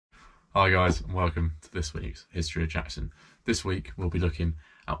Hi guys, and welcome to this week's History of Jackson. This week we'll be looking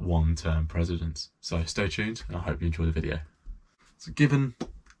at one-term presidents, so stay tuned and I hope you enjoy the video. So given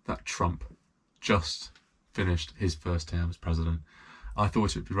that Trump just finished his first term as president, I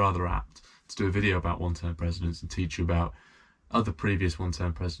thought it would be rather apt to do a video about one-term presidents and teach you about other previous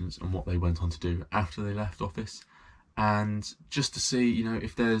one-term presidents and what they went on to do after they left office, and just to see,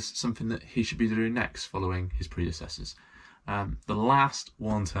 if there's something that he should be doing next following his predecessors. The last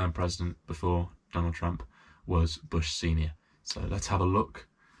one-term president before Donald Trump was Bush Sr. So let's have a look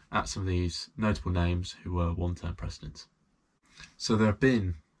at some of these notable names who were one-term presidents. So there have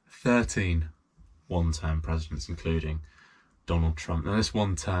been 13 one-term presidents, including Donald Trump. Now this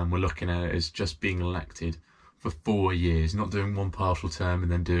one term we're looking at it as just being elected for 4 years, not doing one partial term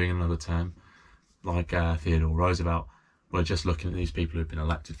and then doing another term like Theodore Roosevelt. We're just looking at these people who've been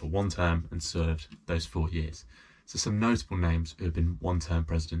elected for one term and served those 4 years. So some notable names who have been one-term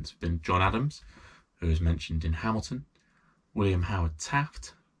presidents have been John Adams, who was mentioned in Hamilton, William Howard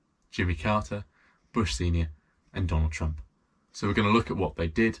Taft, Jimmy Carter, Bush Sr. and Donald Trump. So we're going to look at what they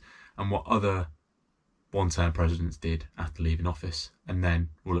did and what other one-term presidents did after leaving office, and then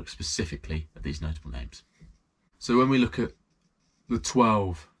we'll look specifically at these notable names. So when we look at the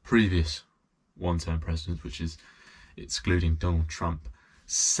 12 previous one-term presidents, which is excluding Donald Trump,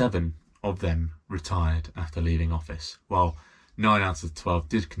 7 of them retired after leaving office, while 9 out of the 12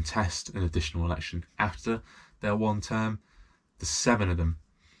 did contest an additional election after their one term. The 7 of them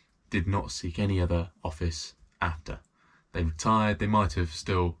did not seek any other office after. They retired. They might have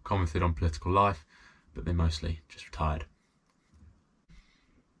still commented on political life, but they mostly just retired.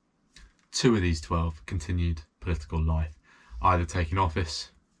 2 of these 12 continued political life, either taking office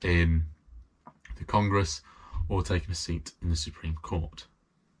in the Congress or taking a seat in the Supreme Court.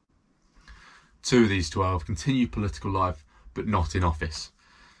 2 of these 12 continued political life, but not in office.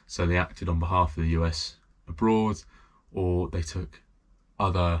 So they acted on behalf of the US abroad, or they took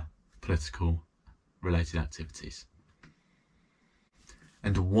other political related activities.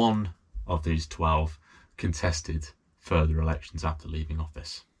 And 1 of these 12 contested further elections after leaving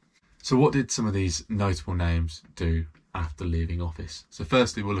office. So what did some of these notable names do after leaving office? So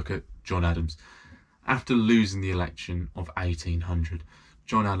firstly, we'll look at John Adams. After losing the election of 1800,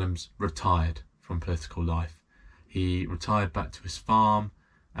 John Adams retired from political life. He retired back to his farm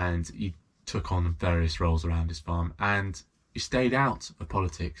and he took on various roles around his farm, and he stayed out of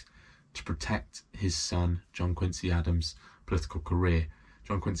politics to protect his son John Quincy Adams' political career.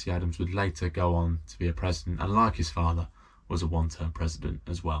 John Quincy Adams would later go on to be a president, and like his father, was a one-term president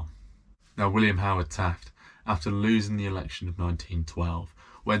as well. Now William Howard Taft, after losing the election of 1912,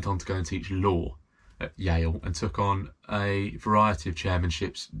 went on to go and teach law at Yale and took on a variety of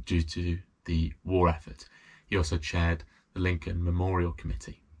chairmanships due to the war effort. He also chaired the Lincoln Memorial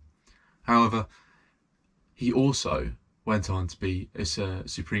Committee. However, he also went on to be a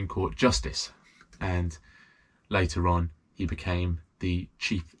Supreme Court Justice, and later on he became the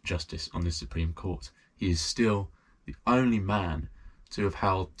Chief Justice on the Supreme Court. He is still the only man to have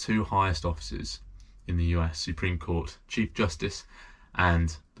held 2 highest offices in the US, Supreme Court, Chief Justice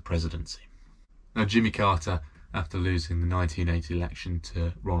and the presidency. Now Jimmy Carter, after losing the 1980 election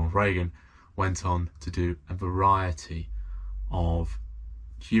to Ronald Reagan, went on to do a variety of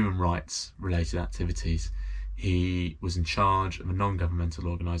human rights related activities. He was in charge of a non-governmental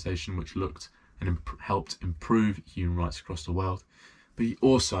organisation which looked and helped improve human rights across the world, but he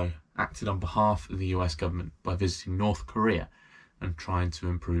also acted on behalf of the US government by visiting North Korea and trying to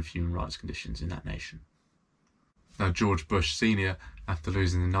improve human rights conditions in that nation. Now George Bush Sr., after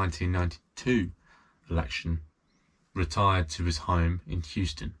losing the 1992 election, retired to his home in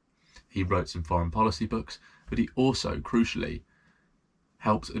Houston. He wrote some foreign policy books, but he also, crucially,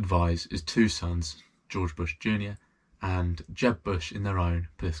 helped advise his 2 sons, George Bush Jr. and Jeb Bush, in their own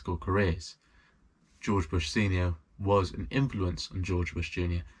political careers. George Bush Sr. was an influence on George Bush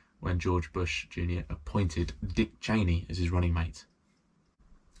Jr. when George Bush Jr. appointed Dick Cheney as his running mate.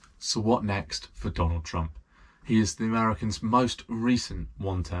 So what next for Donald Trump? He is the Americans' most recent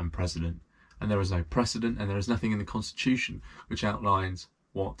one-term president, and there is no precedent and there is nothing in the Constitution which outlines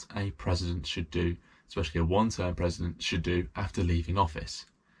what a president should do, especially a one-term president should do after leaving office.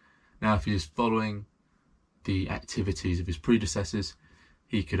 Now, if he is following the activities of his predecessors,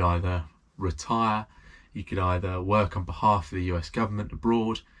 he could either retire, he could either work on behalf of the US government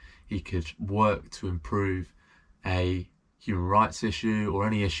abroad, he could work to improve a human rights issue or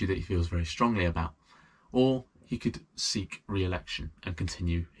any issue that he feels very strongly about, or he could seek re-election and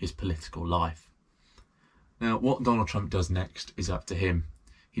continue his political life. Now, what Donald Trump does next is up to him.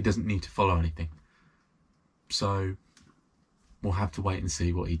 He doesn't need to follow anything. So we'll have to wait and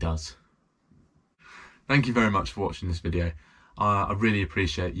see what he does. thank you very much for watching this video. I really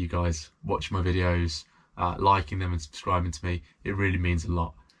appreciate you guys watching my videos, liking them and subscribing to me. It really means a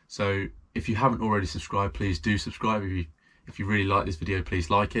lot. So if you haven't already subscribed, please do subscribe. If you really like this video, please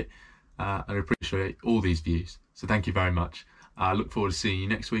like it. I appreciate all these views. So thank you very much. I look forward to seeing you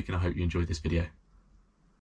next week, and I hope you enjoyed this video.